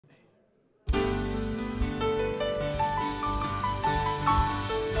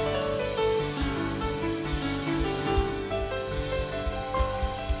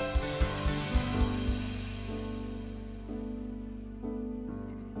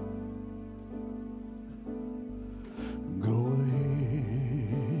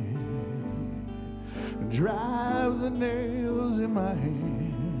drive the nails in my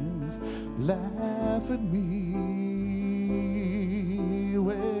hands, laugh at me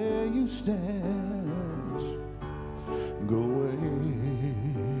where you stand, go away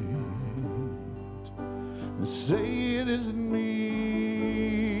and say it isn't me.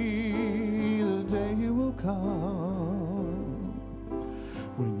 The day will come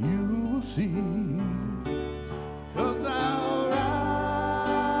when you will see, 'cause I'll rise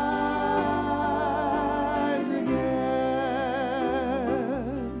again.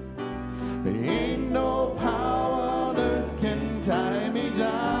 Ain't no power on earth can tie me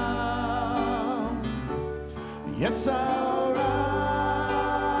down. Yes, I'll rise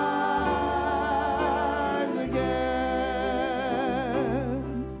again.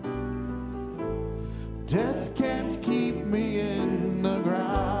 Death can't keep me in the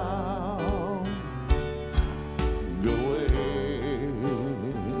ground. Go ahead,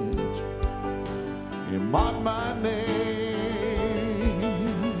 you mark my name.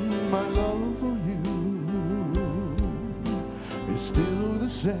 My love for you is still the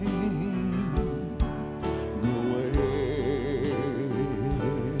same. Go ahead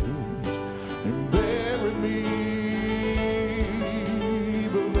and bury me,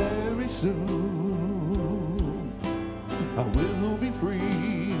 but very soon I will be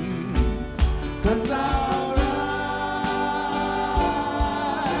free, 'cause I'll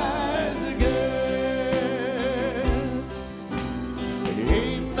rise again.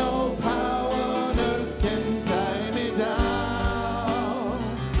 Ain't no power on earth can tie me down.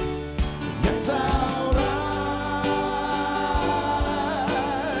 Yes, I'll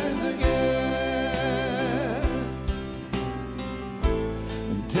rise again.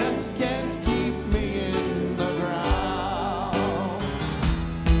 Death can't keep me in the ground.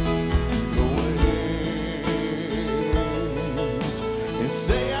 Go ahead and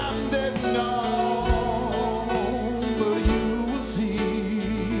say I'm dead and gone, but you will see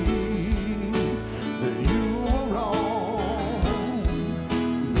that you were wrong.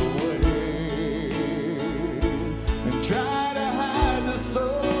 Go ahead and try to hide the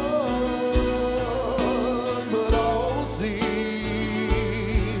sun, but all will see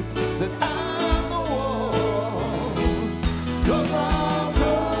that I'm the one. 'Cause I'll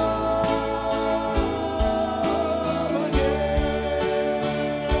come again.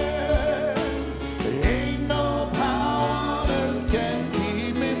 Ain't no power on earth can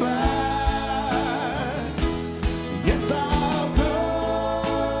keep me back. Yes, I'll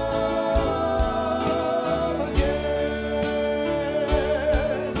come again.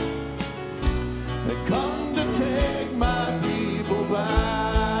 They come to take my people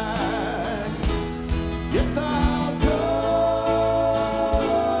back. Yes, I'll come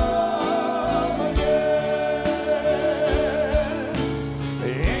again.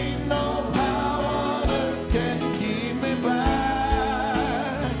 Ain't no power on earth can keep me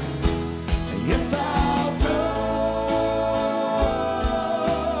back. Yes, I'll come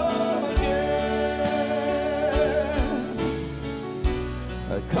again.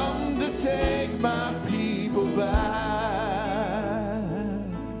 I come to take my people back.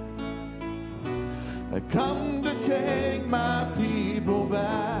 I come to take my people back.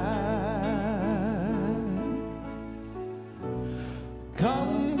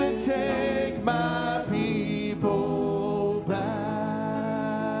 Come to take my people back.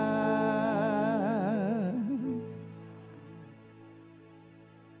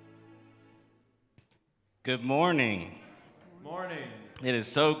 Good morning. Morning. It is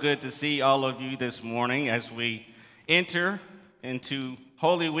so good to see all of you this morning as we enter into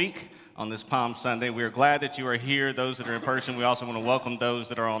Holy Week on this Palm Sunday. We are glad that you are here, those that are in person. We also want to welcome those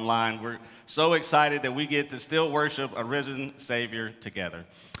that are online. We're so excited that we get to still worship a risen Savior together.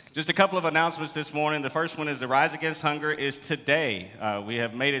 Just a couple of announcements this morning. The first one is the Rise Against Hunger is today. We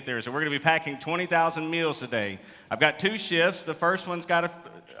have made it there. So we're going to be packing 20,000 meals today. I've got two shifts. The first one's got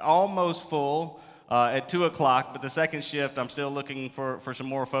almost full at 2 o'clock, but the second shift, I'm still looking for some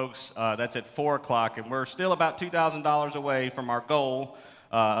more folks. That's at 4 o'clock, and we're still about $2,000 away from our goal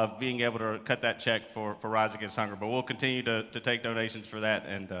of being able to cut that check for Rise Against Hunger. But we'll continue to take donations for that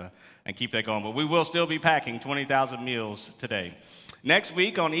and keep that going. But we will still be packing 20,000 meals today. Next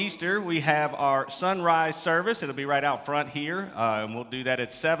week on Easter, we have our sunrise service. It'll be right out front here, and we'll do that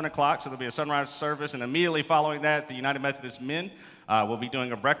at 7 o'clock. So there'll be a sunrise service, and immediately following that, the United Methodist Men will be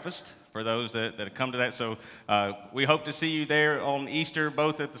doing a breakfast for those that come to that. So we hope to see you there on Easter,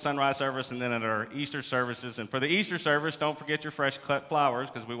 both at the sunrise service and then at our Easter services. And for the Easter service, don't forget your fresh cut flowers,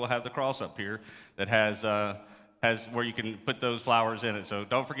 because we will have the cross up here that has where you can put those flowers in it. So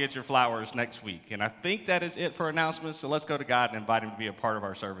don't forget your flowers next week. And I think that is it for announcements. So let's go to God and invite him to be a part of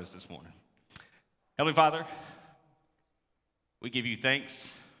our service this morning. Heavenly Father, we give you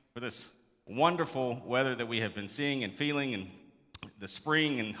thanks for this wonderful weather that we have been seeing and feeling, and the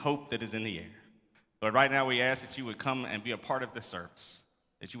spring and hope that is in the air. Lord, right now we ask that you would come and be a part of this service,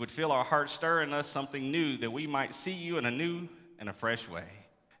 that you would feel our hearts stir in us something new, that we might see you in a new and a fresh way.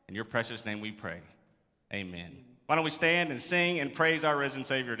 In your precious name we pray. Amen. Why don't we stand and sing and praise our risen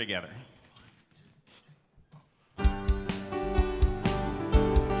Savior together?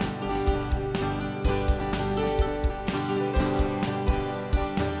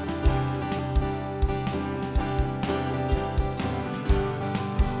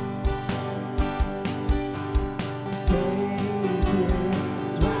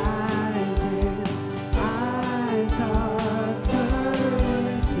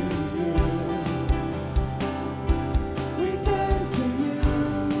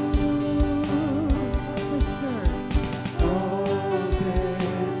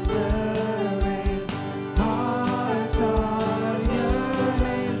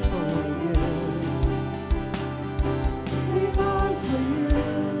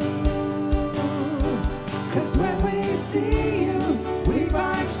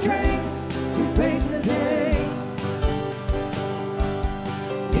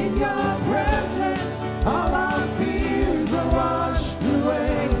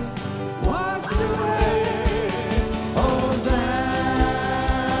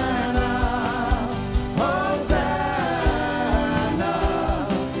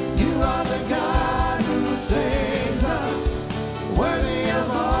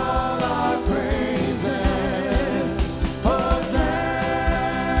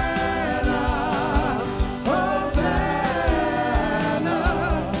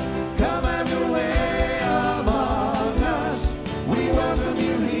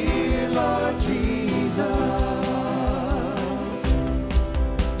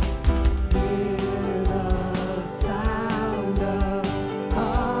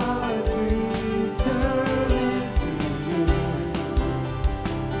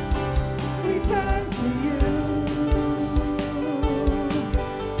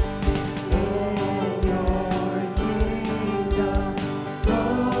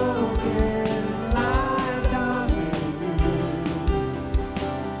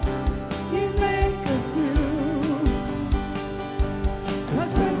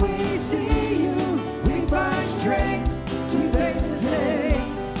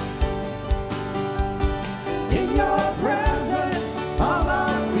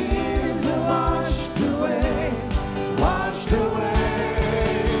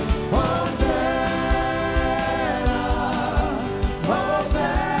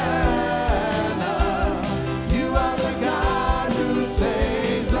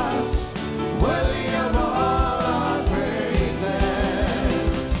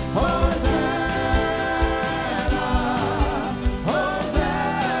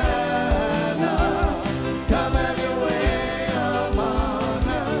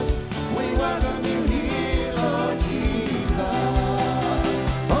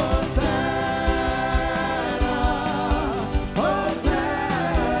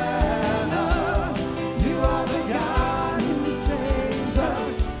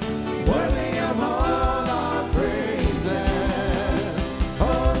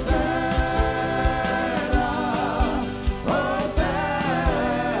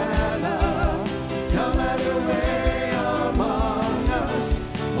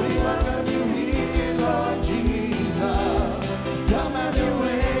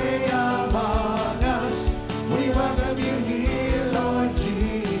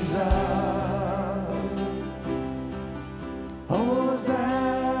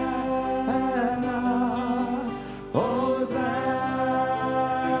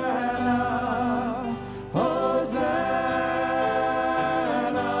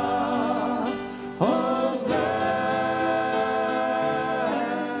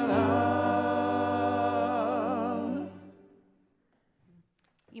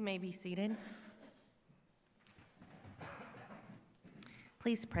 Be seated.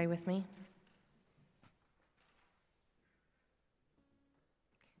 Please pray with me.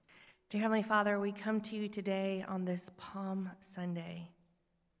 Dear Heavenly Father, we come to you today on this Palm Sunday,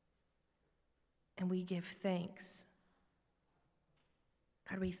 and we give thanks.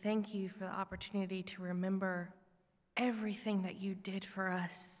 God, we thank you for the opportunity to remember everything that you did for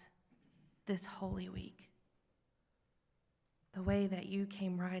us this Holy Week. The way that you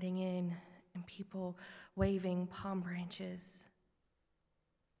came riding in and people waving palm branches.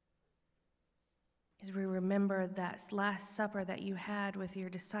 As we remember that Last Supper that you had with your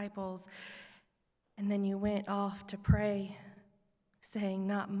disciples, and then you went off to pray, saying,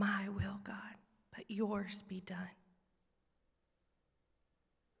 "Not my will, God, but yours be done.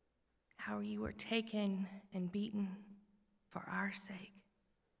 How you were taken and beaten for our sake.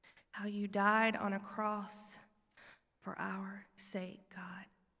 How you died on a cross for our sake, God.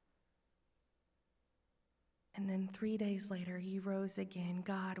 And then 3 days later, you rose again.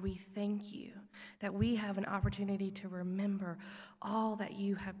 God, we thank you that we have an opportunity to remember all that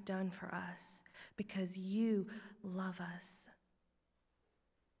you have done for us because you love us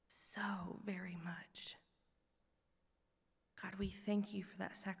so very much. God, we thank you for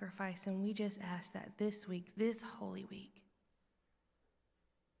that sacrifice, and we just ask that this week, this Holy Week,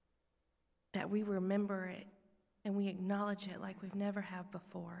 that we remember it and we acknowledge it like we've never have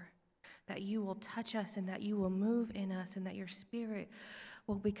before, that you will touch us and that you will move in us and that your Spirit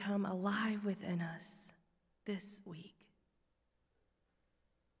will become alive within us this week,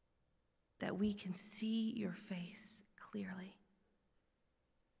 that we can see your face clearly,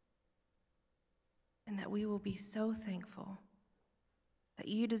 and that we will be so thankful that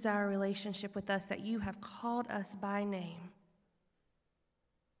you desire a relationship with us, that you have called us by name,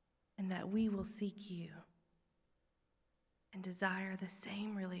 and that we will seek you and desire the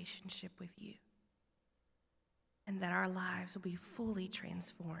same relationship with you, and that our lives will be fully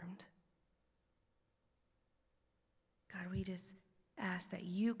transformed. God, we just ask that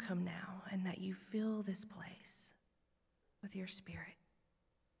you come now and that you fill this place with your Spirit.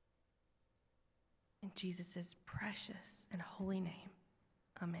 In Jesus' precious and holy name,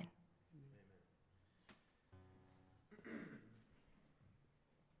 amen.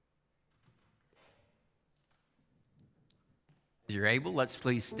 If you're able, let's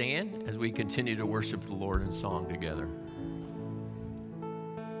please stand as we continue to worship the Lord in song together.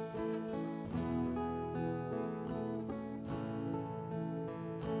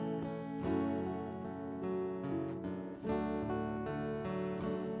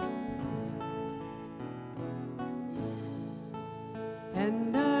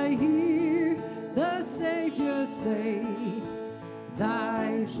 And I hear the Savior say,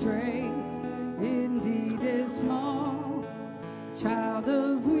 thy strength indeed is small. Child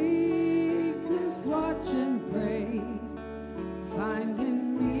of weakness, watch and pray. Find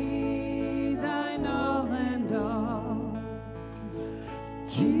in me thine all and all.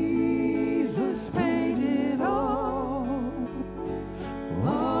 Jesus paid it all.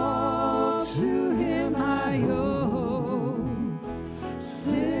 All to him I owe.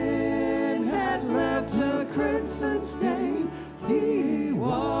 Sin had left a crimson stain. He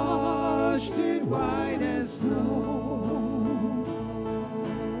washed it white as snow.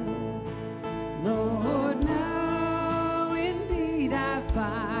 Lord, now indeed I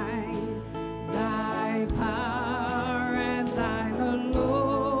find thy power and thine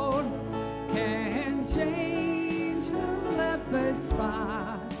alone can change the leper's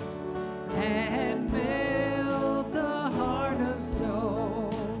spot and melt the heart of stone.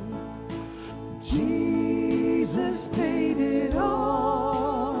 Jesus paid it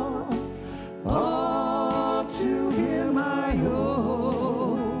all to him I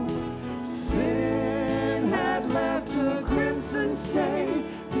owe. Sin had left a crimson stain,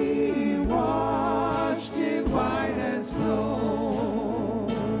 he washed it white as snow.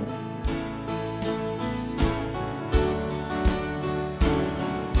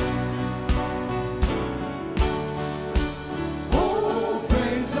 Oh,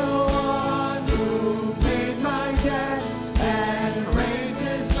 praise the one who paid my debt and raised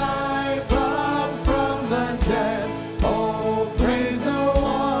his life up from the dead. Oh, praise the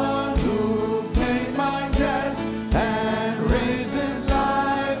one who paid my debt and raised his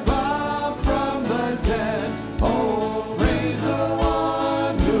life up from the dead. Oh, praise the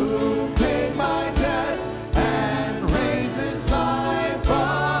one who paid my debt and raised his life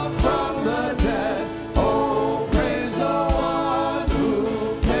up from the dead. Oh, praise the one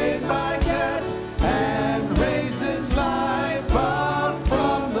who paid my debt and raised his life up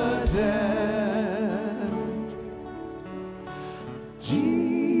from the dead.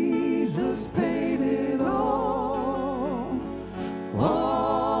 Jesus paid it all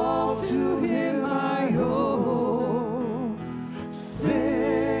to him I owe.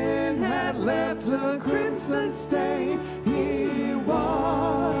 Sin had left a crimson stain, he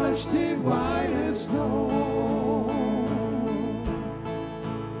washed it white as snow.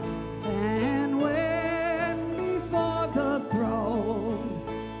 And when before the throne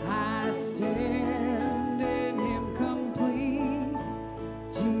I stand in him complete,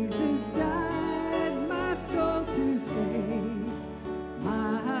 Jesus died my soul to save,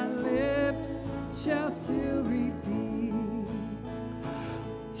 my lips shall still repeat.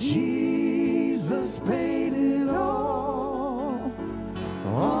 Jesus paid it all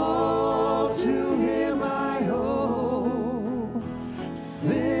to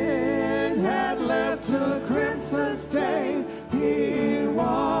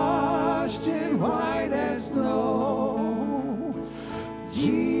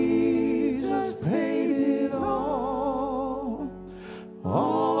Jesus paid it all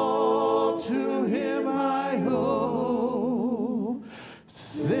to him I owe.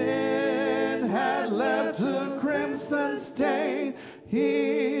 Sin had left a crimson stain,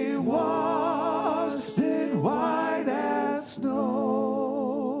 he washed it white as snow.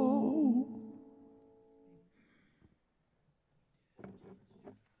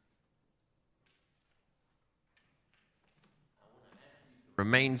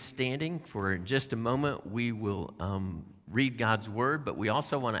 Remain standing for just a moment. We will read God's word, but we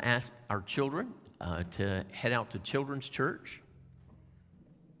also want to ask our children to head out to Children's Church.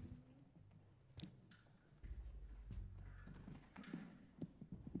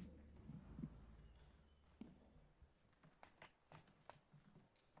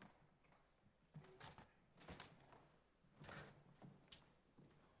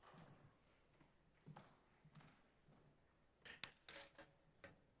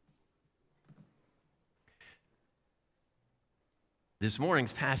 This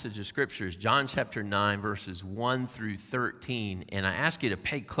morning's passage of Scripture is John chapter 9, verses 1 through 13, and I ask you to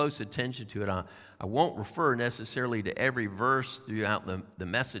pay close attention to it. I won't refer necessarily to every verse throughout the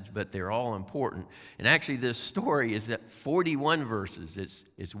message, but they're all important. And actually, this story is at 41 verses.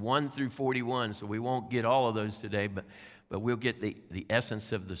 It's 1 through 41, so we won't get all of those today, but we'll get the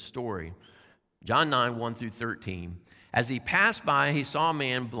essence of the story. John 9, 1 through 13. As he passed by, he saw a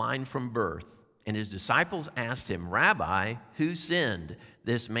man blind from birth. And his disciples asked him, Rabbi, who sinned,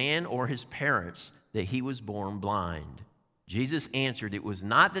 this man or his parents, that he was born blind? Jesus answered, it was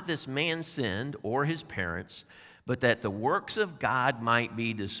not that this man sinned or his parents, but that the works of God might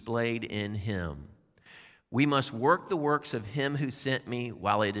be displayed in him. We must work the works of him who sent me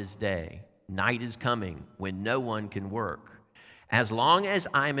while it is day. Night is coming when no one can work. As long as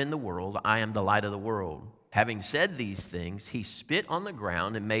I am in the world, I am the light of the world. Having said these things, he spit on the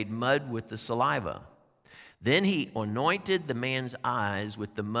ground and made mud with the saliva. Then he anointed the man's eyes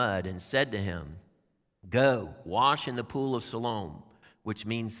with the mud and said to him, Go, wash in the pool of Siloam, which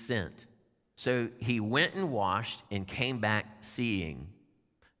means sent. So he went and washed and came back seeing.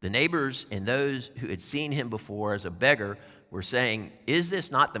 The neighbors and those who had seen him before as a beggar were saying, Is this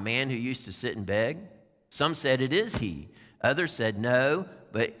not the man who used to sit and beg? Some said, It is he. Others said, No,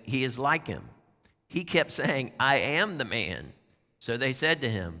 but he is like him. He kept saying, I am the man. So they said to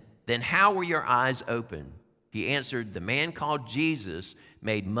him, Then how were your eyes open? He answered, The man called Jesus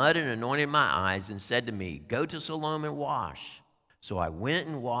made mud and anointed my eyes and said to me, Go to Siloam and wash. So I went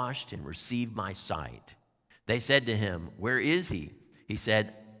and washed and received my sight. They said to him, Where is he? He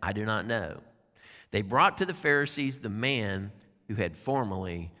said, I do not know. They brought to the Pharisees the man who had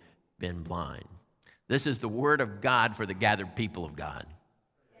formerly been blind. This is the word of God for the gathered people of God.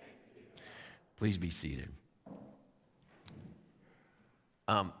 Please be seated.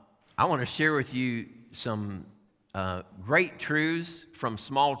 I want to share with you some great truths from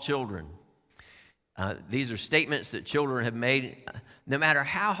small children. These are statements that children have made. No matter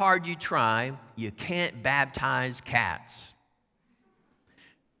how hard you try, you can't baptize cats.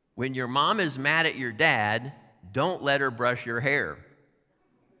 When your mom is mad at your dad, don't let her brush your hair.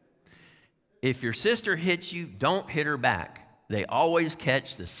 If your sister hits you, don't hit her back. They always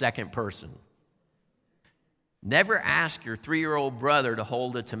catch the second person. Never ask your 3-year-old brother to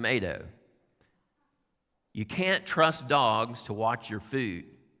hold a tomato. You can't trust dogs to watch your food.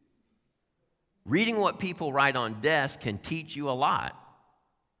 Reading what people write on desks can teach you a lot.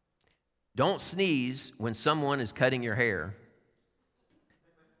 Don't sneeze when someone is cutting your hair.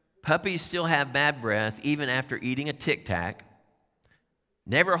 Puppies still have bad breath even after eating a Tic Tac.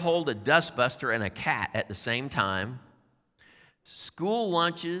 Never hold a dustbuster and a cat at the same time. School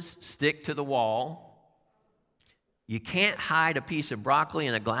lunches stick to the wall. You can't hide a piece of broccoli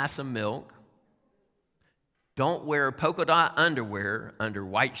in a glass of milk. Don't wear polka dot underwear under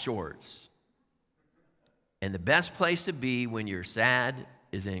white shorts. And the best place to be when you're sad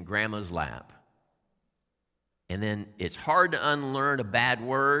is in grandma's lap. And then it's hard to unlearn a bad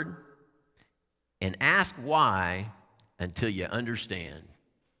word and ask why until you understand.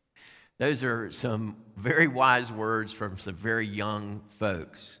 Those are some very wise words from some very young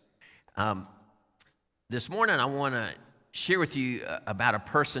folks. This morning, I want to share with you about a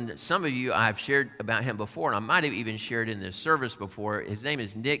person that some of you, I've shared about him before, and I might have even shared in this service before. His name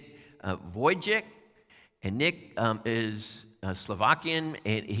is Nick Vujicic, and Nick is Slovakian,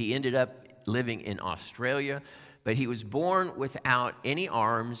 and he ended up living in Australia, but he was born without any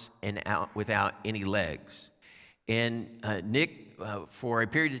arms and without any legs. And Nick, for a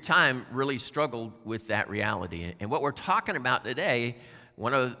period of time, really struggled with that reality. And what we're talking about today,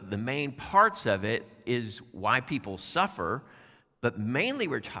 one of the main parts of it is why people suffer But mainly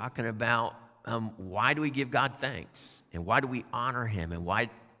we're talking about why do we give God thanks? And why do we honor him? And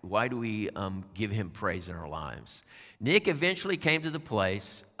why do we give him praise in our lives? Nick eventually came to the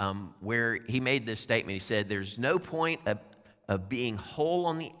place where he made this statement. He said, there's no point of being whole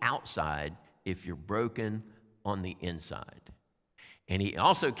on the outside if you're broken on the inside. And he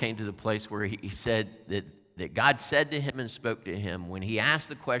also came to the place where he said that God said to him and spoke to him. When he asked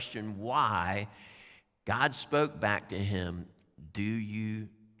the question, why, God spoke back to him, do you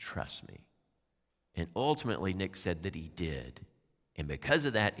trust me? And ultimately, Nick said that he did. And because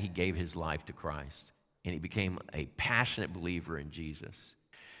of that, he gave his life to Christ. And he became a passionate believer in Jesus.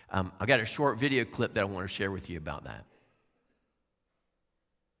 I've got a short video clip that I want to share with you about that.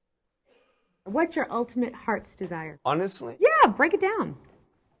 What's your ultimate heart's desire? Honestly, Yeah, break it down.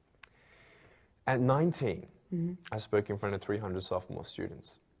 at 19, I spoke in front of 300 sophomore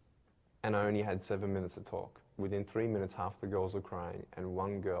students, and I only had 7 minutes to talk. Within 3 minutes, half the girls were crying, and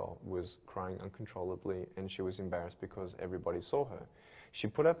one girl was crying uncontrollably, and she was embarrassed because everybody saw her. She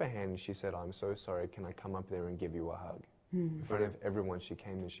put up her hand and she said, I'm so sorry, can I come up there and give you a hug? In front of everyone, she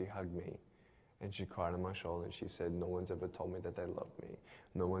came and she hugged me. And she cried on my shoulder and she said, no one's ever told me that they loved me.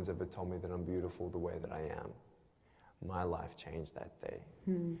 No one's ever told me that I'm beautiful the way that I am. My life changed that day.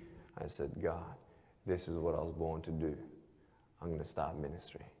 I said, God, this is what I was born to do. I'm going to start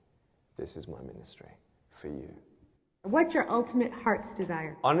ministry. This is my ministry for you. What's your ultimate heart's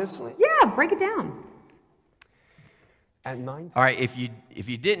desire? Honestly, Yeah, break it down. at 19, All right, if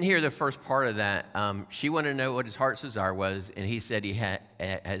you didn't hear the first part of that, she wanted to know what his heart's desire was, and he said he had,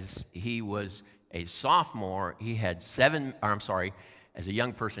 as he was a sophomore, he had as a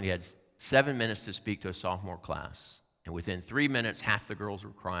young person, he had 7 minutes to speak to a sophomore class. And within 3 minutes, half the girls were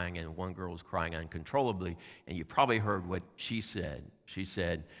crying, and one girl was crying uncontrollably. And you probably heard what she said. She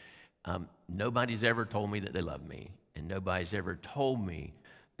said, nobody's ever told me that they love me, and nobody's ever told me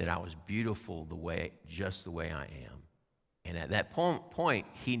that I was beautiful just the way I am. And at that point,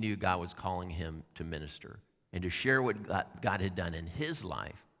 he knew God was calling him to minister and to share what God had done in his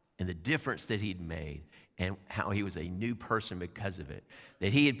life and the difference that he'd made and how he was a new person because of it.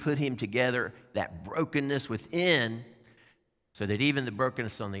 That he had put him together, that brokenness within, so that even the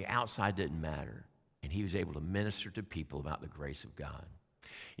brokenness on the outside didn't matter. And he was able to minister to people about the grace of God.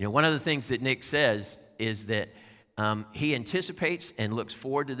 You know, one of the things that Nick says is that he anticipates and looks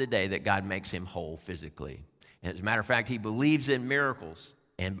forward to the day that God makes him whole physically. And as a matter of fact, he believes in miracles.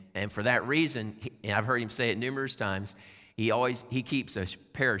 And for that reason, and I've heard him say it numerous times, he keeps a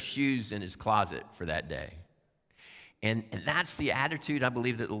pair of shoes in his closet for that day. And that's the attitude I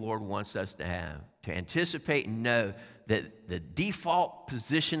believe that the Lord wants us to have, to anticipate and know that the default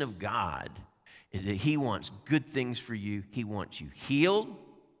position of God is that he wants good things for you. He wants you healed,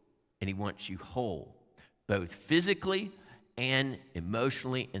 and he wants you whole, both physically and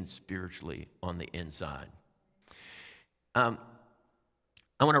emotionally and spiritually on the inside. I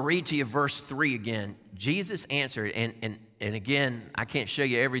want to read to you verse 3 again. Jesus answered, and again, I can't show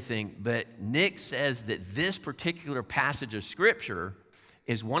you everything, but Nick says that this particular passage of Scripture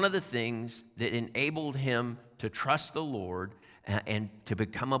is one of the things that enabled him to trust the Lord and to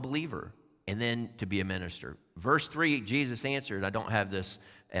become a believer and then to be a minister. Verse 3, Jesus answered. I don't have this,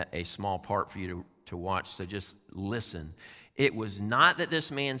 a small part for you to watch, so just listen. It was not that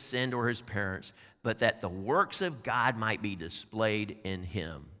this man sinned or his parents, but that the works of God might be displayed in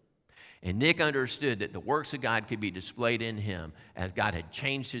him. And Nick understood that the works of God could be displayed in him as God had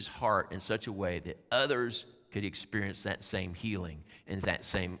changed his heart in such a way that others could experience that same healing and that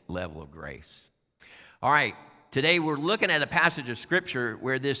same level of grace. All right, today we're looking at a passage of Scripture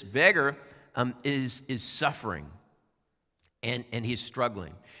where this beggar is suffering and he's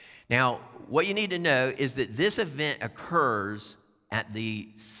struggling. Now, what you need to know is that this event occurs at the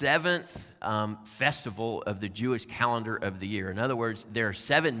 7th festival of the Jewish calendar of the year. In other words, there are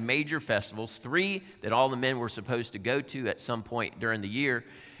 7 major festivals, 3 that all the men were supposed to go to at some point during the year.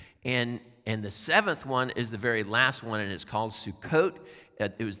 And the 7th one is the very last one, and it's called Sukkot.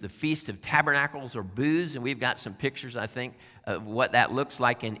 It was the Feast of Tabernacles or Booths, and we've got some pictures, I think, of what that looks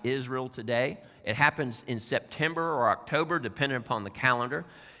like in Israel today. It happens in September or October, depending upon the calendar.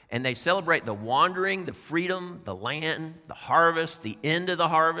 And they celebrate the wandering, the freedom, the land, the harvest, the end of the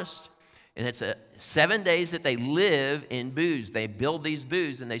harvest. And it's 7 days that they live in booths. They build these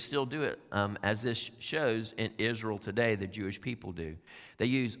booths, and they still do it, as this shows in Israel today, the Jewish people do. They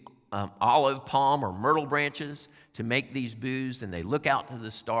use olive, palm, or myrtle branches to make these booths, and they look out to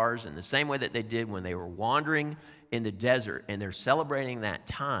the stars in the same way that they did when they were wandering in the desert, and they're celebrating that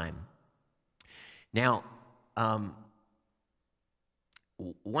time. Now,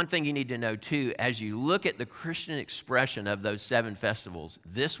 one thing you need to know too, as you look at the Christian expression of those 7 festivals,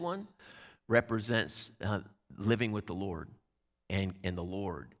 this one represents living with the Lord and the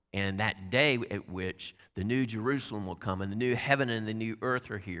Lord. And that day at which the new Jerusalem will come and the new heaven and the new earth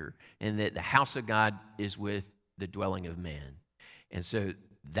are here, and that the house of God is with the dwelling of man. And so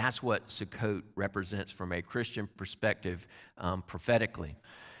that's what Sukkot represents from a Christian perspective prophetically.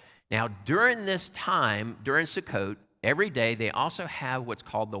 Now, during this time, during Sukkot, every day they also have what's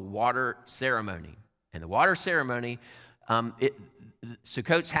called the water ceremony. And the water ceremony,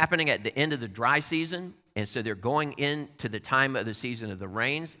 Sukkot's happening at the end of the dry season, and so they're going into the time of the season of the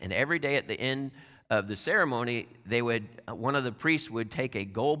rains, and every day at the end of the ceremony, one of the priests would take a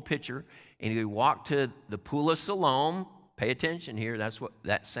gold pitcher, and he would walk to the Pool of Siloam. Pay attention here, that's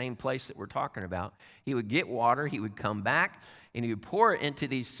that same place that we're talking about. He would get water, he would come back, and he would pour it into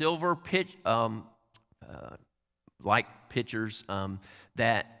these silver like pitchers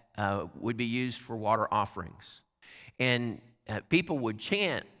that would be used for water offerings. And people would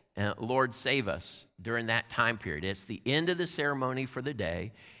chant, Lord, save us, during that time period. It's the end of the ceremony for the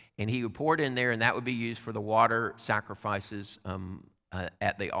day, and he would pour it in there, and that would be used for the water sacrifices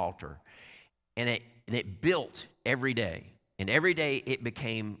at the altar. And it built every day. And every day it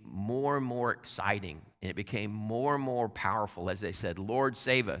became more and more exciting, and it became more and more powerful as they said, Lord,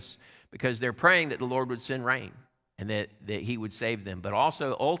 save us, because they're praying that the Lord would send rain and that he would save them, but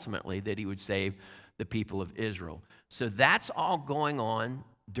also ultimately that he would save the people of Israel. So that's all going on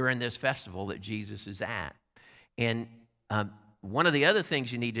during this festival that Jesus is at. And one of the other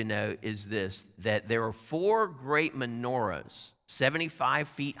things you need to know is this, that there are 4 great menorahs, 75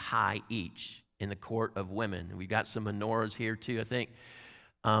 feet high each, in the court of women. We've got some menorahs here too, I think.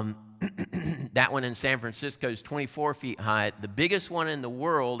 That one in San Francisco is 24 feet high. The biggest one in the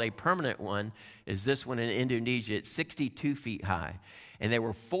world, a permanent one, is this one in Indonesia. It's 62 feet high. And there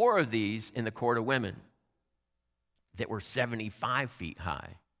were 4 of these in the court of women that were 75 feet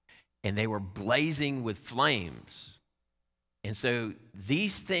high. And they were blazing with flames. And so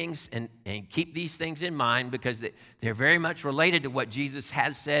these things, and keep these things in mind, because they're very much related to what Jesus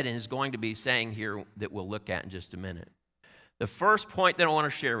has said and is going to be saying here that we'll look at in just a minute. The first point that I want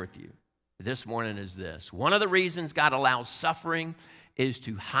to share with you this morning is this. One of the reasons God allows suffering is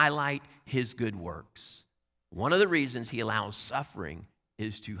to highlight his good works. One of the reasons he allows suffering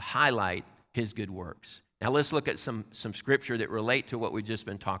is to highlight his good works. Now let's look at some scripture that relate to what we've just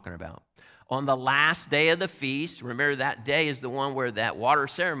been talking about. On the last day of the feast, remember that day is the one where that water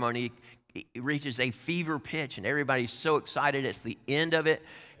ceremony reaches a fever pitch, and everybody's so excited. It's the end of it,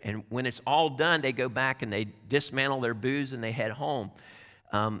 and when it's all done, they go back and they dismantle their booths and they head home.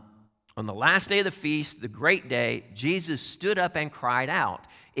 On the last day of the feast, the great day, Jesus stood up and cried out,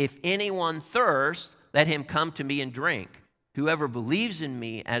 "If anyone thirsts, let him come to me and drink. Whoever believes in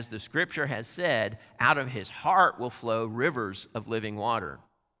me, as the scripture has said, out of his heart will flow rivers of living water."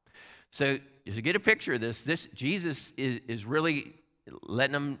 So to get a picture of this Jesus is really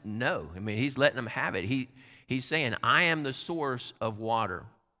letting them know. I mean, he's letting them have it. He's saying, I am the source of water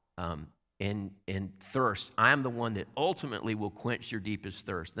and thirst. I am the one that ultimately will quench your deepest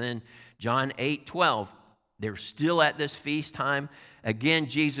thirst. Then John 8:12, they're still at this feast time. Again,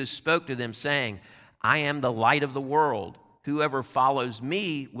 Jesus spoke to them saying, I am the light of the world. Whoever follows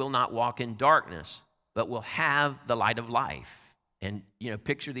me will not walk in darkness, but will have the light of life. And,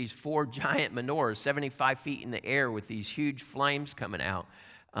 picture these 4 giant menorahs, 75 feet in the air with these huge flames coming out.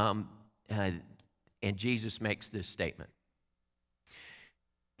 And Jesus makes this statement.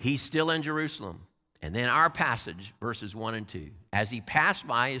 He's still in Jerusalem. And then our passage, verses 1 and 2. As he passed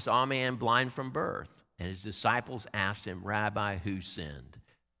by, he saw a man blind from birth. And his disciples asked him, Rabbi, who sinned,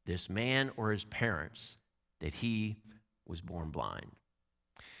 this man or his parents, that he was born blind?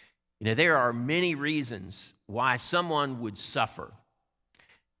 There are many reasons why someone would suffer.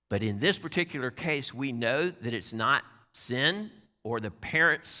 But in this particular case, we know that it's not sin or the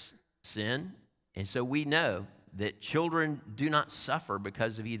parents' sin. And so we know that children do not suffer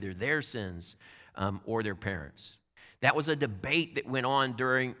because of either their sins or their parents. That was a debate that went on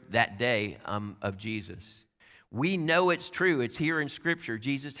during that day of Jesus. We know it's true. It's here in Scripture.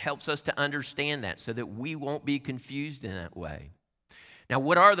 Jesus helps us to understand that so that we won't be confused in that way. Now,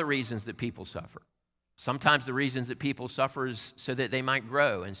 what are the reasons that people suffer? Sometimes the reasons that people suffer is so that they might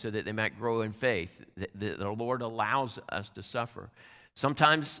grow and so that they might grow in faith. The Lord allows us to suffer.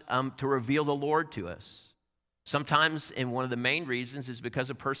 Sometimes to reveal the Lord to us. Sometimes, and one of the main reasons is because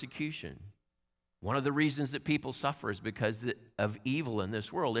of persecution. One of the reasons that people suffer is because of evil in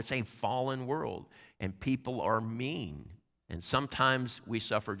this world. It's a fallen world, and people are mean. And sometimes we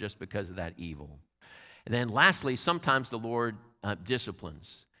suffer just because of that evil. And then lastly, sometimes the Lord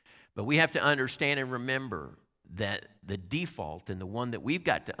disciplines. But we have to understand and remember that the default and the one that we've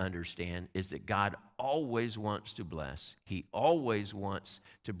got to understand is that God always wants to bless. He always wants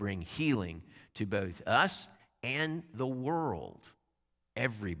to bring healing to both us and the world,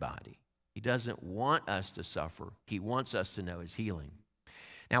 everybody. He doesn't want us to suffer. He wants us to know his healing.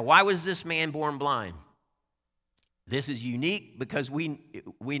 Now, why was this man born blind? This is unique because we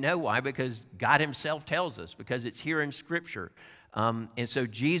know why, because God himself tells us, because it's here in Scripture. And so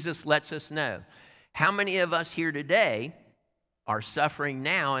Jesus lets us know. How many of us here today are suffering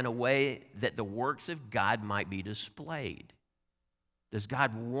now in a way that the works of God might be displayed? Does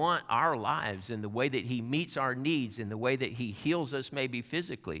God want our lives in the way that he meets our needs, in the way that he heals us maybe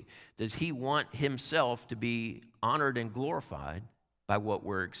physically? Does he want himself to be honored and glorified by what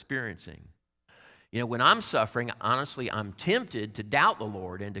we're experiencing? You know, when I'm suffering, honestly, I'm tempted to doubt the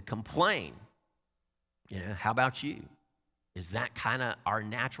Lord and to complain. You know, how about you? Is that kind of our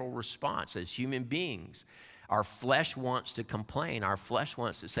natural response as human beings? Our flesh wants to complain. Our flesh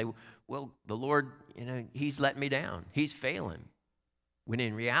wants to say, well, the Lord, you know, he's let me down. He's failing. When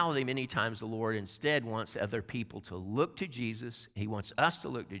in reality, many times the Lord instead wants other people to look to Jesus. He wants us to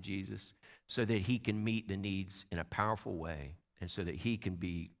look to Jesus so that he can meet the needs in a powerful way and so that he can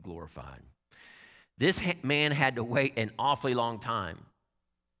be glorified. This man had to wait an awfully long time.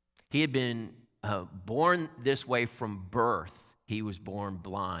 He had been born this way from birth. He was born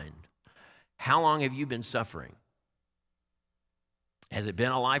blind. How long have you been suffering? Has it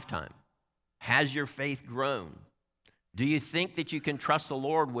been a lifetime? Has your faith grown? Do you think that you can trust the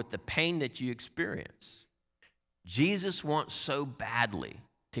Lord with the pain that you experience? Jesus wants so badly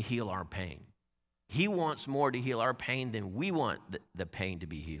to heal our pain. He wants more to heal our pain than we want the pain to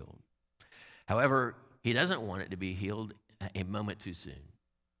be healed. However, he doesn't want it to be healed a moment too soon.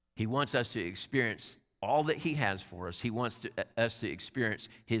 He wants us to experience all that he has for us. He wants us to experience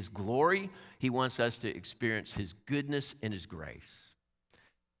his glory. He wants us to experience his goodness and his grace.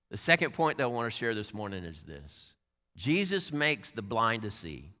 The second point that I want to share this morning is this. Jesus makes the blind to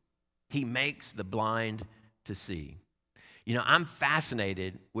see. He makes the blind to see. You know, I'm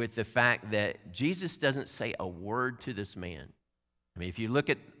fascinated with the fact that Jesus doesn't say a word to this man. I mean, if you look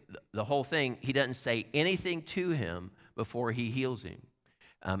at the whole thing, he doesn't say anything to him before he heals him.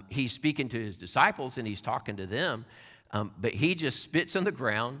 He's speaking to his disciples and he's talking to them, but he just spits on the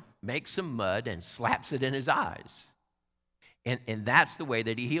ground, makes some mud, and slaps it in his eyes. And that's the way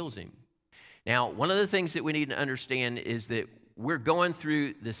that he heals him. Now, one of the things that we need to understand is that we're going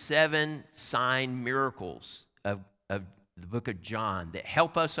through the 7 sign miracles of the book of John that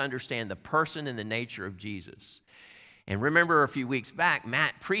help us understand the person and the nature of Jesus. And remember a few weeks back,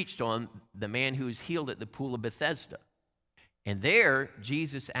 Matt preached on the man who was healed at the pool of Bethesda. And there,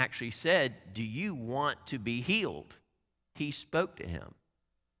 Jesus actually said, "Do you want to be healed?" He spoke to him.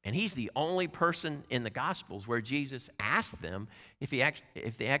 And he's the only person in the Gospels where Jesus asked them if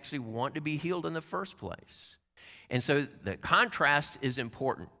they actually want to be healed in the first place. And so the contrast is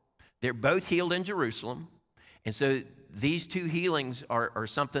important. They're both healed in Jerusalem. And so these two healings are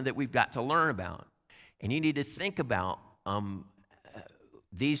something that we've got to learn about. And you need to think about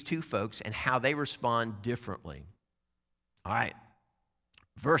these two folks and how they respond differently. All right,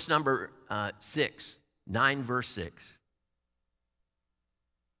 verse number 6, 9 verse 6.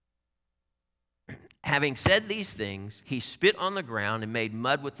 Having said these things, he spit on the ground and made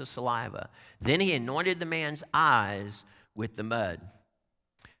mud with the saliva. Then he anointed the man's eyes with the mud.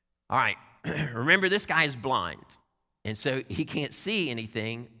 All right, remember this guy is blind, and so he can't see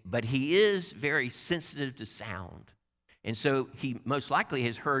anything, but he is very sensitive to sound. And so he most likely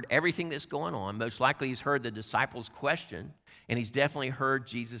has heard everything that's going on. Most likely he's heard the disciples' question, and he's definitely heard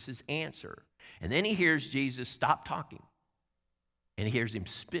Jesus' answer. And then he hears Jesus stop talking, and he hears him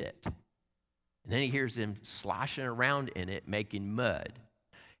spit. And then he hears him sloshing around in it, making mud.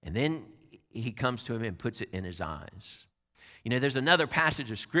 And then he comes to him and puts it in his eyes. You know, there's another passage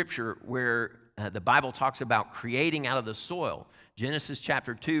of Scripture where the Bible talks about creating out of the soil. Genesis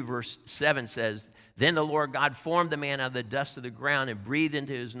chapter 2, verse 7 says, "Then the Lord God formed the man out of the dust of the ground and breathed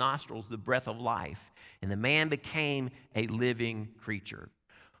into his nostrils the breath of life. And the man became a living creature."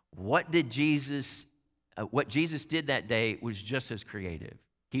 What Jesus did that day was just as creative.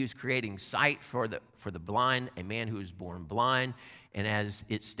 He was creating sight for the blind, a man who was born blind. And as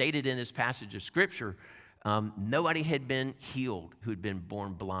it's stated in this passage of Scripture, nobody had been healed who had been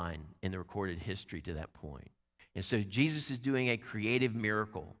born blind in the recorded history to that point. And so Jesus is doing a creative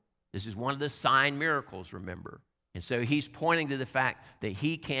miracle. This is one of the sign miracles, remember. And so he's pointing to the fact that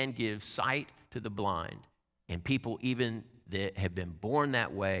he can give sight to the blind. And people even that have been born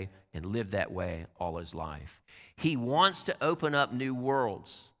that way and lived that way all his life. He wants to open up new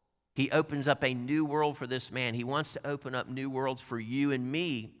worlds. He opens up a new world for this man. He wants to open up new worlds for you and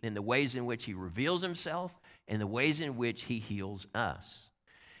me in the ways in which he reveals himself and the ways in which he heals us.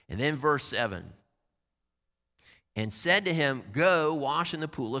 And then verse 7, and said to him, go wash in the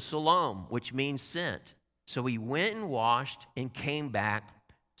pool of Siloam, which means sent. So he went and washed and came back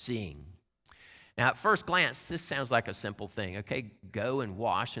seeing. Now, at first glance, this sounds like a simple thing. Okay, go and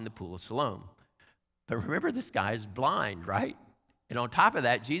wash in the pool of Siloam. But remember, this guy is blind, right? And on top of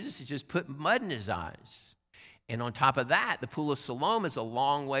that, Jesus has just put mud in his eyes. And on top of that, the pool of Siloam is a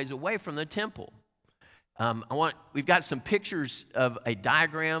long ways away from the temple. We've got some pictures of a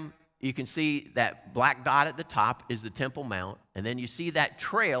diagram. You can see that black dot at the top is the Temple Mount. And then you see that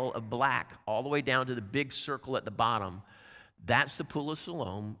trail of black all the way down to the big circle at the bottom. That's the pool of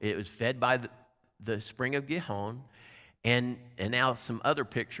Siloam. It was fed by the spring of Gihon. And now some other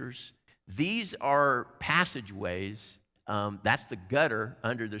pictures. These are passageways. That's the gutter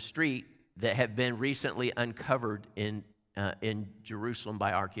under the street that have been recently uncovered in Jerusalem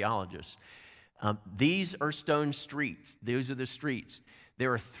by archaeologists. These are stone streets. Those are the streets.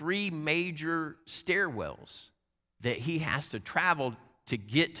 There are 3 major stairwells that he has to travel to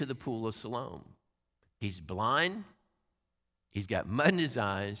get to the pool of Siloam. He's blind, he's got mud in his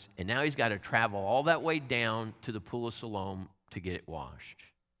eyes, and now he's got to travel all that way down to the pool of Siloam to get it washed.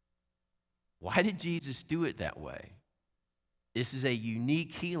 Why did Jesus do it that way? This is a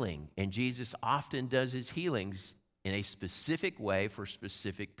unique healing, and Jesus often does his healings in a specific way for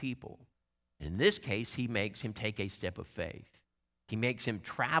specific people. In this case, he makes him take a step of faith. He makes him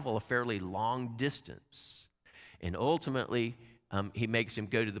travel a fairly long distance. And ultimately, he makes him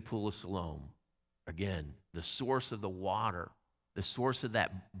go to the pool of Siloam. Again, the source of the water, the source of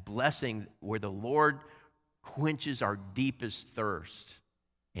that blessing where the Lord quenches our deepest thirst.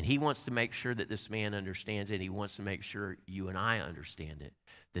 And he wants to make sure that this man understands it. He wants to make sure you and I understand it,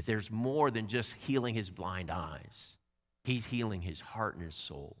 that there's more than just healing his blind eyes. He's healing his heart and his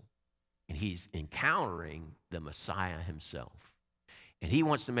soul. And he's encountering the Messiah himself. And he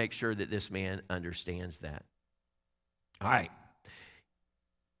wants to make sure that this man understands that. All right.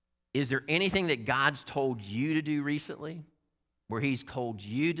 Is there anything that God's told you to do recently where he's called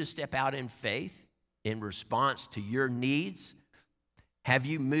you to step out in faith in response to your needs? Have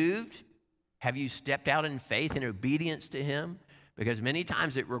you moved? Have you stepped out in faith and obedience to him? Because many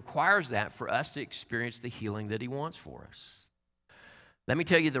times it requires that for us to experience the healing that he wants for us. Let me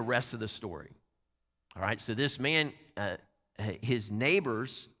tell you the rest of the story. All right, so this man, his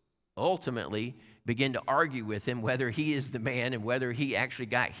neighbors ultimately begin to argue with him whether he is the man and whether he actually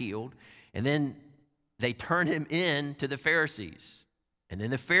got healed. And then they turn him in to the Pharisees. And then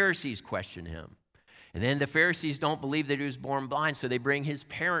the Pharisees question him. And then the Pharisees don't believe that he was born blind, so they bring his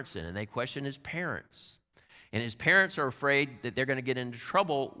parents in and they question his parents. And his parents are afraid that they're going to get into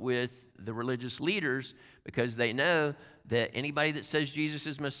trouble with the religious leaders because they know that anybody that says Jesus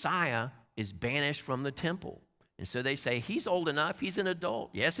is Messiah is banished from the temple. And so they say, he's old enough, he's an adult.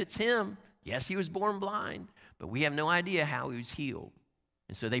 Yes, it's him. Yes, he was born blind, but we have no idea how he was healed.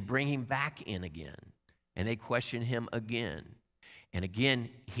 And so they bring him back in again, and they question him again. And again,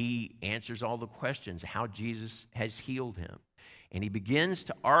 he answers all the questions, how Jesus has healed him. And he begins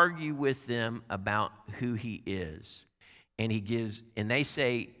to argue with them about who he is. And they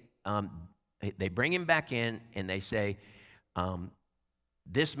say, they bring him back in and they say,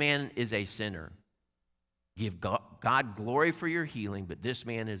 this man is a sinner. Give God glory for your healing, but this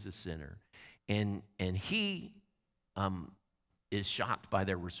man is a sinner. And he is shocked by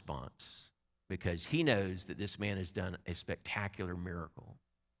their response because he knows that this man has done a spectacular miracle.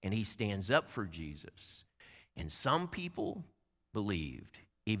 And he stands up for Jesus. And some people believed,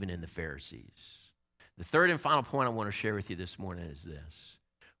 even in the Pharisees. The third and final point I want to share with you this morning is this.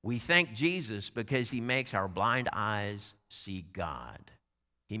 We thank Jesus because he makes our blind eyes see God.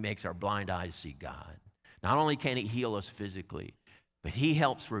 He makes our blind eyes see God. Not only can he heal us physically, but he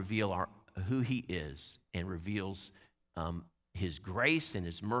helps reveal who he is and reveals his grace and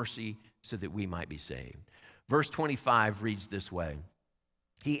his mercy so that we might be saved. Verse 25 reads this way.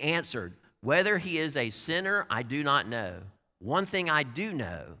 He answered, whether he is a sinner, I do not know. One thing I do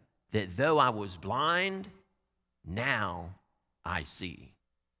know, that though I was blind, now I see.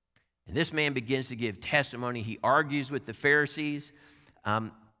 And this man begins to give testimony. He argues with the Pharisees,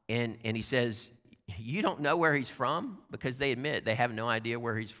 and he says, you don't know where he's from? Because they admit they have no idea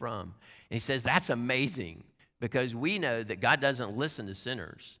where he's from. And he says, that's amazing, because we know that God doesn't listen to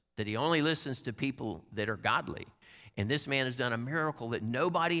sinners, that he only listens to people that are godly. And this man has done a miracle that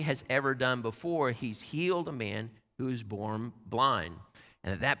nobody has ever done before. He's healed a man who was born blind.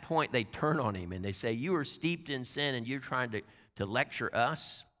 And at that point, they turn on him and they say, you are steeped in sin and you're trying to lecture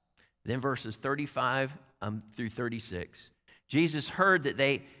us. Then verses 35 through 36, Jesus heard that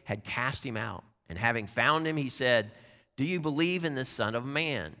they had cast him out. And having found him, he said, do you believe in the Son of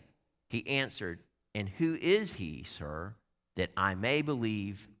Man? He answered, and who is he, sir, that I may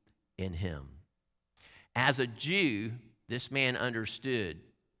believe in him? As a Jew, this man understood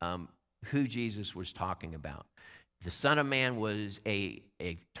who Jesus was talking about. The Son of Man was a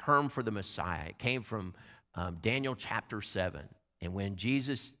term for the Messiah. It came from Daniel chapter 7. And when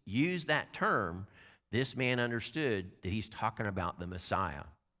Jesus used that term, this man understood that he's talking about the Messiah.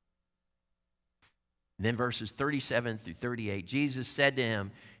 And then verses 37 through 38, Jesus said to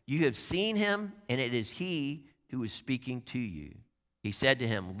him, you have seen him, and it is he who is speaking to you. He said to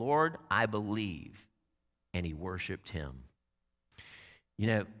him, Lord, I believe. And he worshiped him. You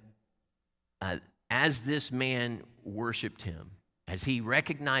know, as this man worshiped him, as he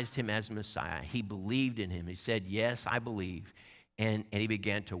recognized him as Messiah, he believed in him. He said, yes, I believe. And he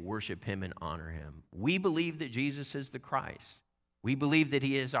began to worship him and honor him. We believe that Jesus is the Christ. We believe that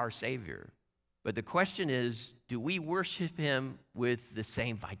he is our Savior. But the question is, do we worship him with the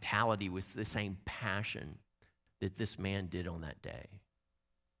same vitality, with the same passion that this man did on that day?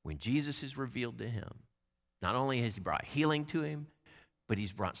 When Jesus is revealed to him, not only has he brought healing to him, but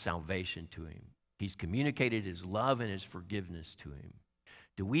he's brought salvation to him. He's communicated his love and his forgiveness to him.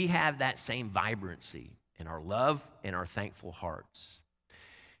 Do we have that same vibrancy in our love and our thankful hearts?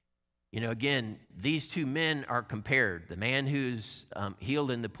 You know, again, these two men are compared. The man who's healed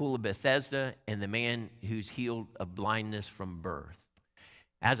in the pool of Bethesda and the man who's healed of blindness from birth.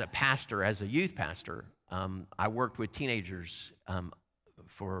 As a pastor, as a youth pastor, I worked with teenagers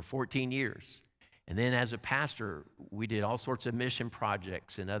for 14 years. And then as a pastor, we did all sorts of mission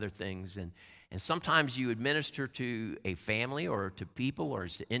projects and other things. And sometimes you administer to a family or to people or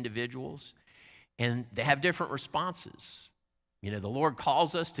to individuals, and they have different responses. You know, the Lord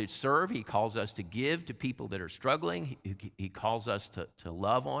calls us to serve. He calls us to give to people that are struggling. He calls us to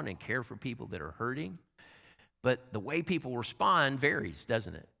love on and care for people that are hurting. But the way people respond varies,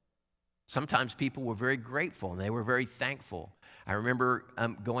 doesn't it? Sometimes people were very grateful and they were very thankful. I remember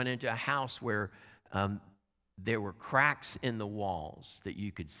going into a house where there were cracks in the walls that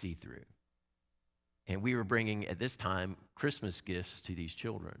you could see through. And we were bringing, at this time, Christmas gifts to these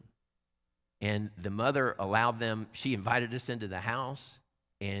children. And the mother allowed them, she invited us into the house,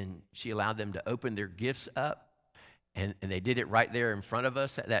 and she allowed them to open their gifts up. And they did it right there in front of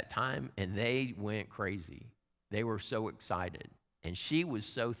us at that time, and they went crazy. They were so excited. And she was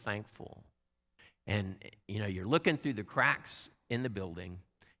so thankful. And, you know, you're looking through the cracks in the building,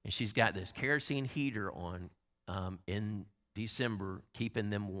 and she's got this kerosene heater on in December, keeping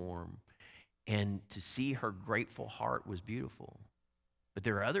them warm. And to see her grateful heart was beautiful. But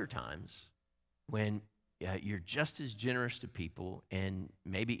there are other times when you're just as generous to people, and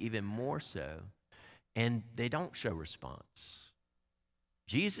maybe even more so, and they don't show response.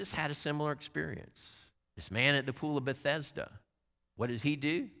 Jesus had a similar experience. This man at the pool of Bethesda, what does he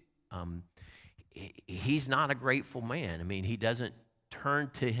do? He's not a grateful man. I mean, he doesn't turn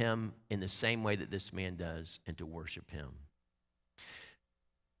to him in the same way that this man does and to worship him.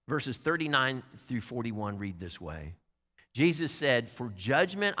 Verses 39 through 41 read this way. Jesus said, for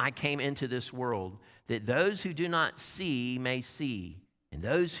judgment I came into this world, that those who do not see may see, and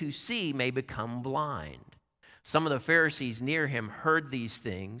those who see may become blind. Some of the Pharisees near him heard these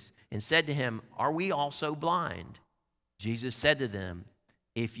things and said to him, are we also blind? Jesus said to them,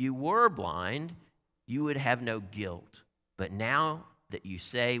 if you were blind, you would have no guilt. But now that you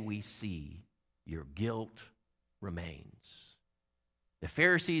say we see, your guilt remains. The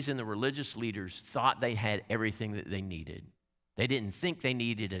Pharisees and the religious leaders thought they had everything that they needed. They didn't think they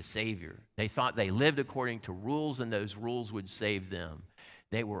needed a Savior. They thought they lived according to rules and those rules would save them.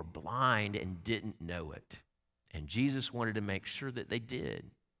 They were blind and didn't know it. And Jesus wanted to make sure that they did.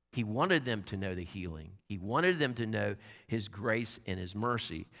 He wanted them to know the healing. He wanted them to know his grace and his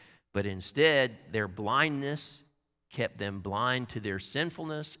mercy. But instead, their blindness kept them blind to their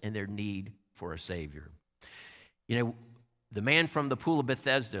sinfulness and their need for a Savior. You know, the man from the pool of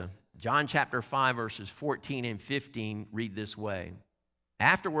Bethesda, John chapter 5, verses 14 and 15 read this way.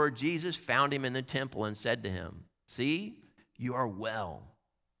 Afterward, Jesus found him in the temple and said to him, see, you are well.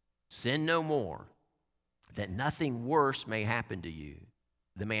 Sin no more, that nothing worse may happen to you.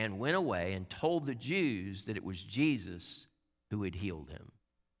 The man went away and told the Jews that it was Jesus who had healed him.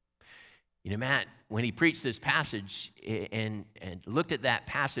 You know, Matt, when he preached this passage and looked at that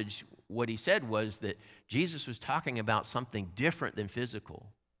passage, what he said was that Jesus was talking about something different than physical.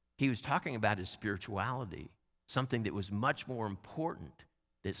 He was talking about his spirituality, something that was much more important,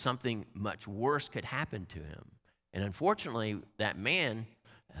 that something much worse could happen to him. And unfortunately, that man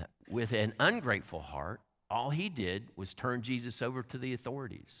with an ungrateful heart, all he did was turn Jesus over to the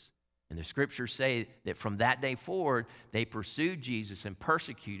authorities. And the scriptures say that from that day forward, they pursued Jesus and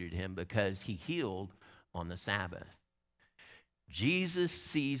persecuted him because he healed on the Sabbath. Jesus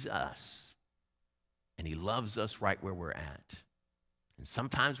sees us, and he loves us right where we're at. And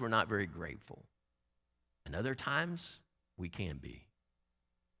sometimes we're not very grateful, and other times we can be.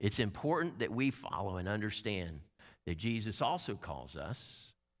 It's important that we follow and understand that Jesus also calls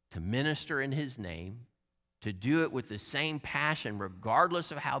us to minister in his name, to do it with the same passion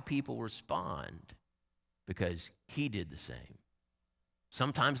regardless of how people respond, because he did the same.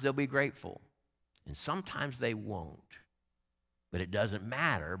 Sometimes they'll be grateful, and sometimes they won't. But it doesn't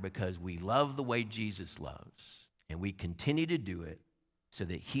matter, because we love the way Jesus loves, and we continue to do it so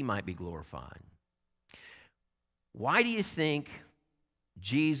that he might be glorified. Why do you think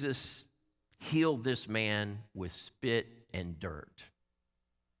Jesus healed this man with spit and dirt?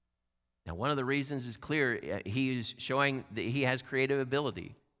 Now, one of the reasons is clear. He is showing that he has creative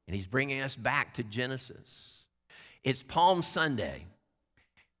ability, and he's bringing us back to Genesis. It's Palm Sunday.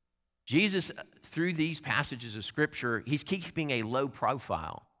 Jesus, through these passages of Scripture, he's keeping a low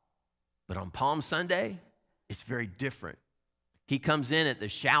profile. But on Palm Sunday, it's very different. He comes in at the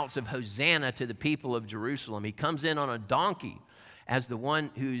shouts of Hosanna to the people of Jerusalem. He comes in on a donkey as the one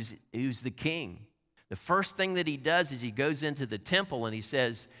who's the king. The first thing that he does is he goes into the temple and he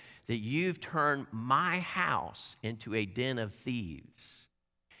says that you've turned my house into a den of thieves.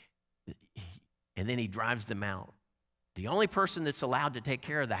 And then he drives them out. The only person that's allowed to take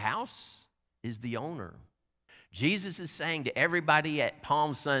care of the house is the owner. Jesus is saying to everybody at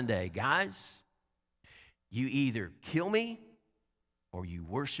Palm Sunday, guys, you either kill me or you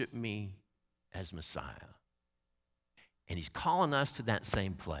worship me as Messiah. And he's calling us to that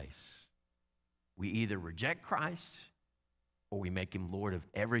same place. We either reject Christ or we make him Lord of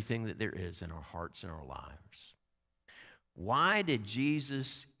everything that there is in our hearts and our lives. Why did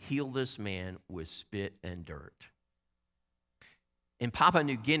Jesus heal this man with spit and dirt? In Papua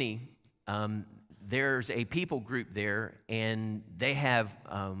New Guinea, there's a people group there, and they have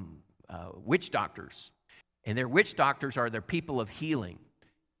witch doctors. And their witch doctors are their people of healing.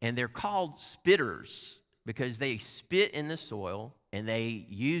 And they're called spitters because they spit in the soil, and they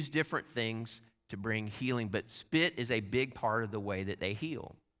use different things to bring healing. But spit is a big part of the way that they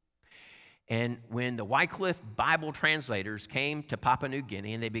heal. And when the Wycliffe Bible translators came to Papua New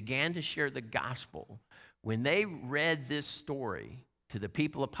Guinea and they began to share the gospel, when they read this story to the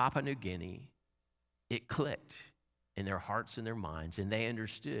people of Papua New Guinea, it clicked in their hearts and their minds, and they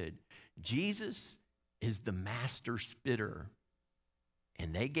understood Jesus is the master spitter,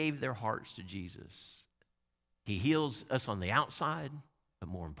 and they gave their hearts to Jesus. He heals us on the outside, but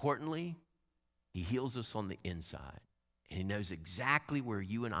more importantly, he heals us on the inside, and he knows exactly where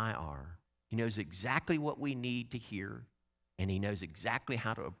you and I are. He knows exactly what we need to hear, and he knows exactly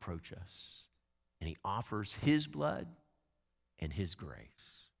how to approach us, and he offers his blood and his grace.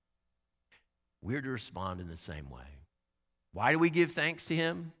 We're to respond in the same way. Why do we give thanks to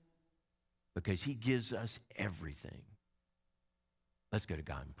him? Because he gives us everything. Let's go to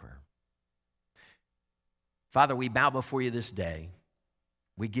God in prayer. Father, we bow before you this day.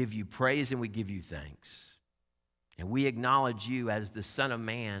 We give you praise and we give you thanks. And we acknowledge you as the Son of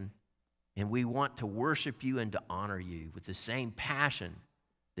Man, and we want to worship you and to honor you with the same passion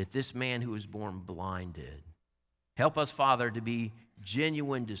that this man who was born blind did. Help us, Father, to be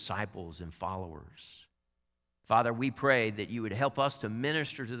genuine disciples and followers. Father, we pray that you would help us to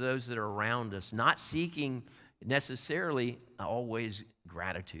minister to those that are around us, not seeking necessarily always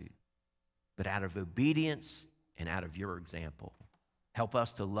gratitude, but out of obedience and out of your example. Help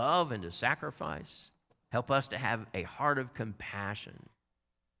us to love and to sacrifice. Help us to have a heart of compassion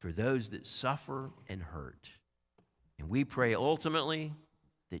for those that suffer and hurt. And we pray ultimately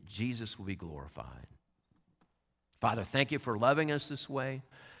that Jesus will be glorified. Father, thank you for loving us this way.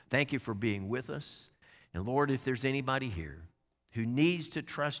 Thank you for being with us. And Lord, if there's anybody here who needs to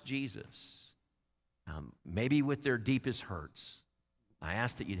trust Jesus, maybe with their deepest hurts, I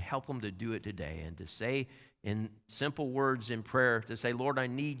ask that you'd help them to do it today and to say in simple words in prayer, to say, Lord, I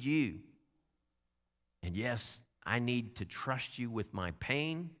need you. And yes, I need to trust you with my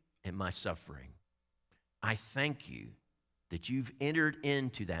pain and my suffering. I thank you that you've entered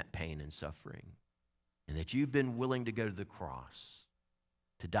into that pain and suffering, and that you've been willing to go to the cross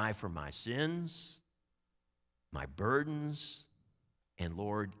to die for my sins, my burdens, and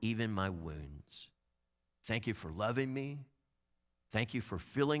Lord, even my wounds. Thank you for loving me. Thank you for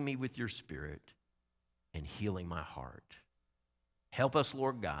filling me with your Spirit. and healing my heart. Help us,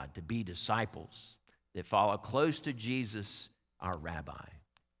 Lord God, to be disciples that follow close to Jesus, our Rabbi.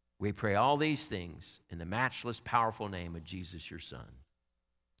 We pray all these things in the matchless, powerful name of Jesus, your Son.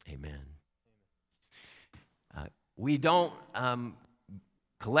 Amen. We don't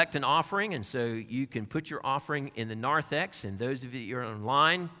collect an offering, and so you can put your offering in the narthex, and those of you that are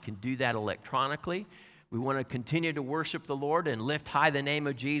online can do that electronically. We want to continue to worship the Lord and lift high the name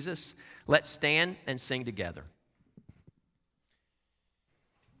of Jesus. Let's stand and sing together.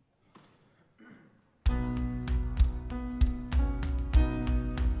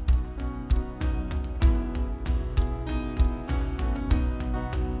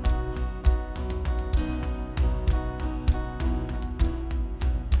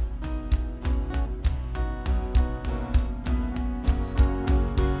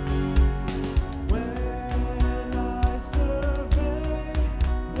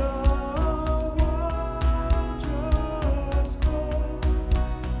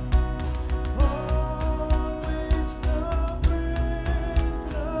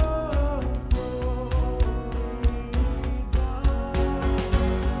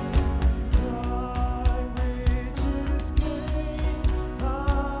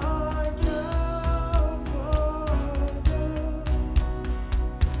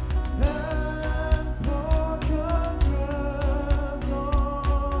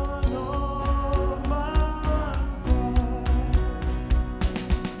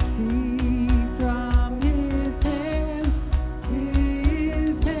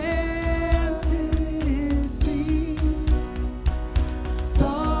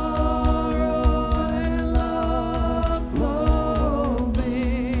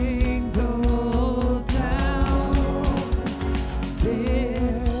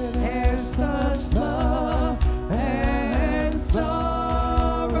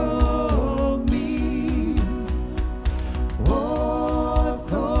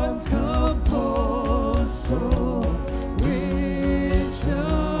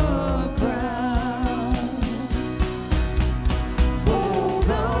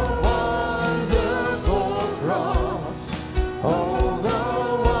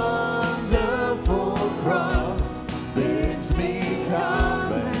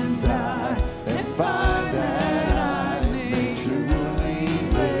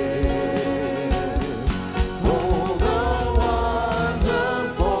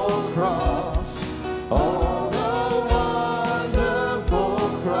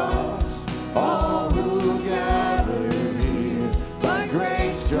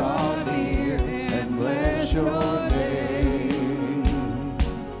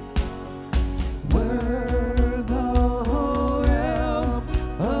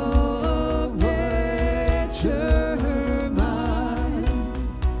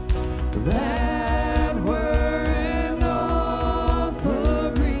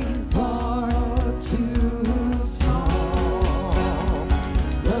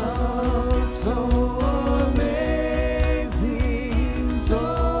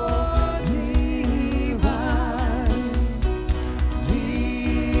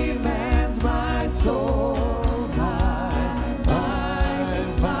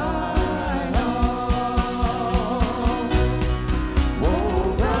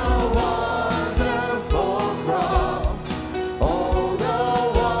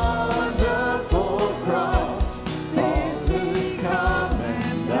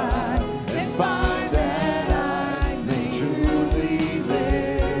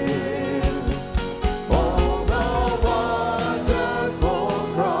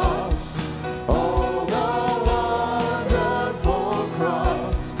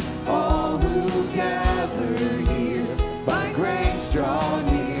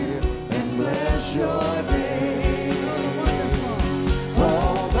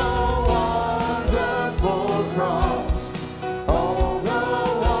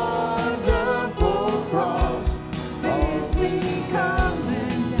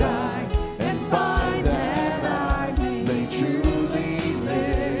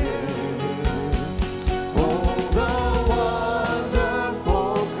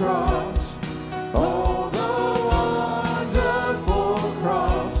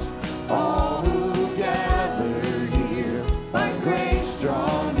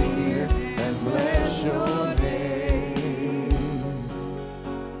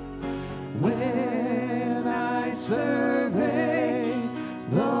 When I survey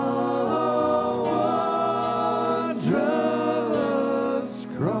the wondrous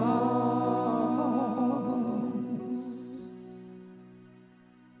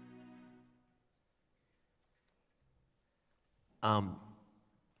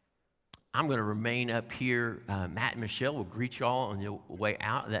I'm going to remain up here. Matt and Michelle will greet you all on your way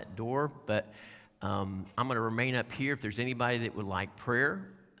out that door, but I'm going to remain up here. If there's anybody that would like prayer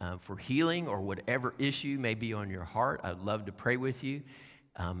for healing or whatever issue may be on your heart, I'd love to pray with you.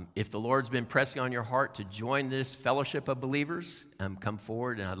 If the Lord's been pressing on your heart to join this fellowship of believers, come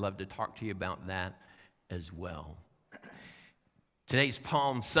forward, and I'd love to talk to you about that as well. Today's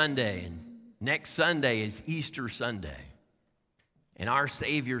Palm Sunday, and next Sunday is Easter Sunday. And our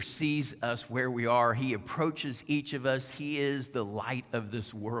Savior sees us where we are. He approaches each of us. He is the light of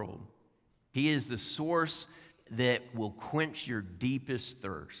this world. He is the source that will quench your deepest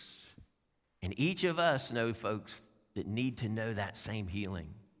thirst. And each of us know folks that need to know that same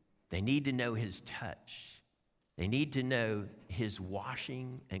healing. They need to know His touch. They need to know His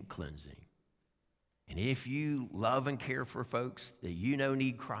washing and cleansing. And if you love and care for folks that you know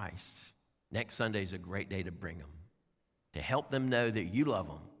need Christ, next Sunday is a great day to bring them, to help them know that you love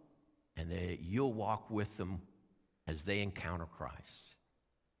them and that you'll walk with them as they encounter Christ.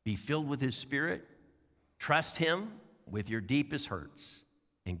 Be filled with His Spirit, trust Him with your deepest hurts,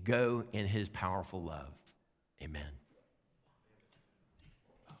 and go in His powerful love. Amen.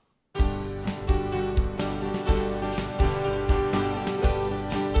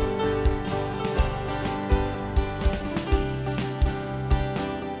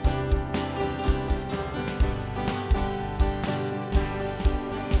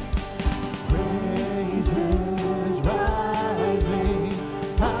 Praises rising,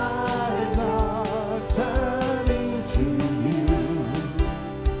 eyes are turning to you.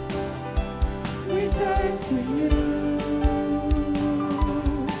 We turn to you.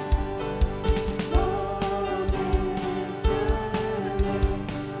 Morning sun,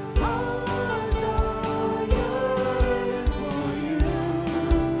 hearts are yearning for you.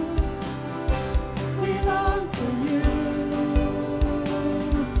 We long for you.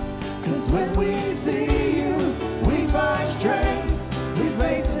 'Cause when we see you, we find strength to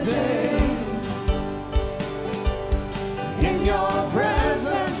face the day. In your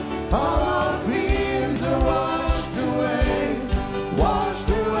presence, all our fears are washed away.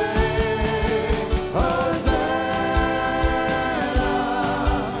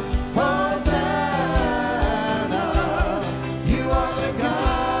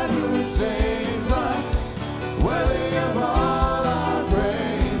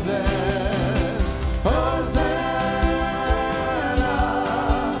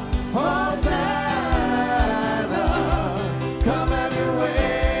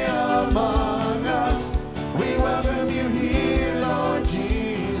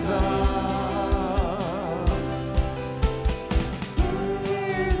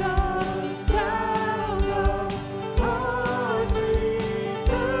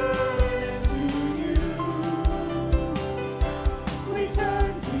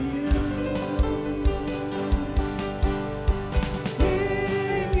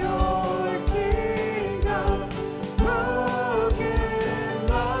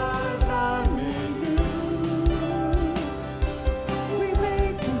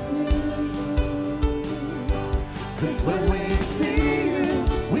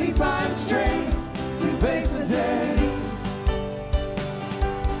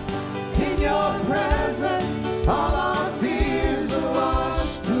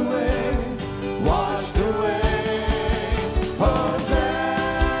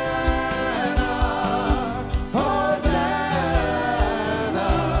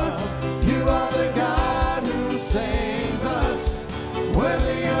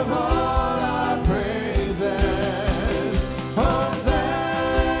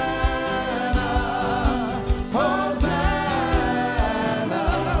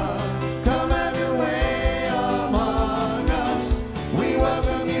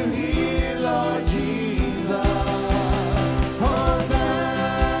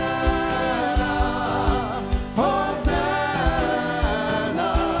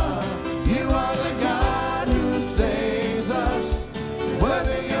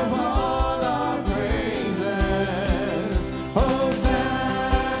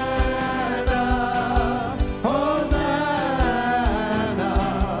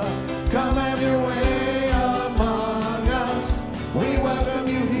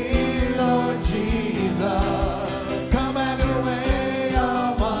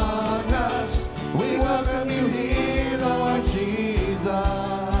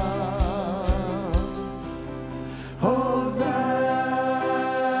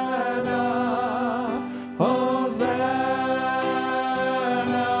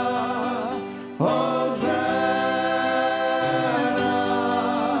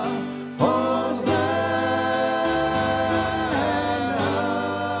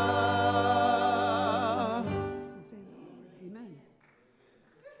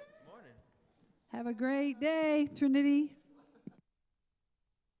 great day, Trinity.